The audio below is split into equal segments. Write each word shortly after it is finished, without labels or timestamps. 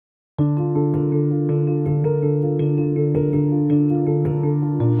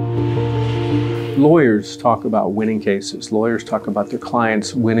Lawyers talk about winning cases. Lawyers talk about their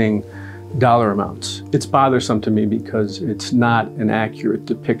clients winning dollar amounts. It's bothersome to me because it's not an accurate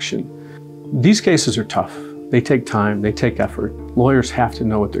depiction. These cases are tough. They take time, they take effort. Lawyers have to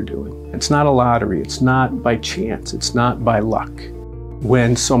know what they're doing. It's not a lottery, it's not by chance, it's not by luck.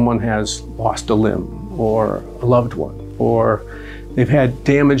 When someone has lost a limb or a loved one, or they've had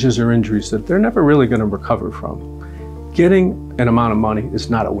damages or injuries that they're never really going to recover from, getting an amount of money is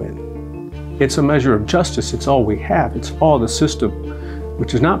not a win. It's a measure of justice. It's all we have. It's all the system,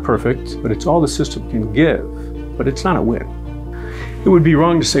 which is not perfect, but it's all the system can give, but it's not a win. It would be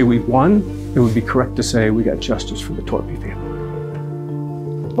wrong to say we won. It would be correct to say we got justice for the Torpey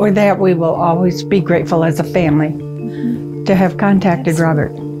family. For that, we will always be grateful as a family to have contacted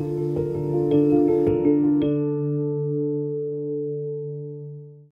Robert.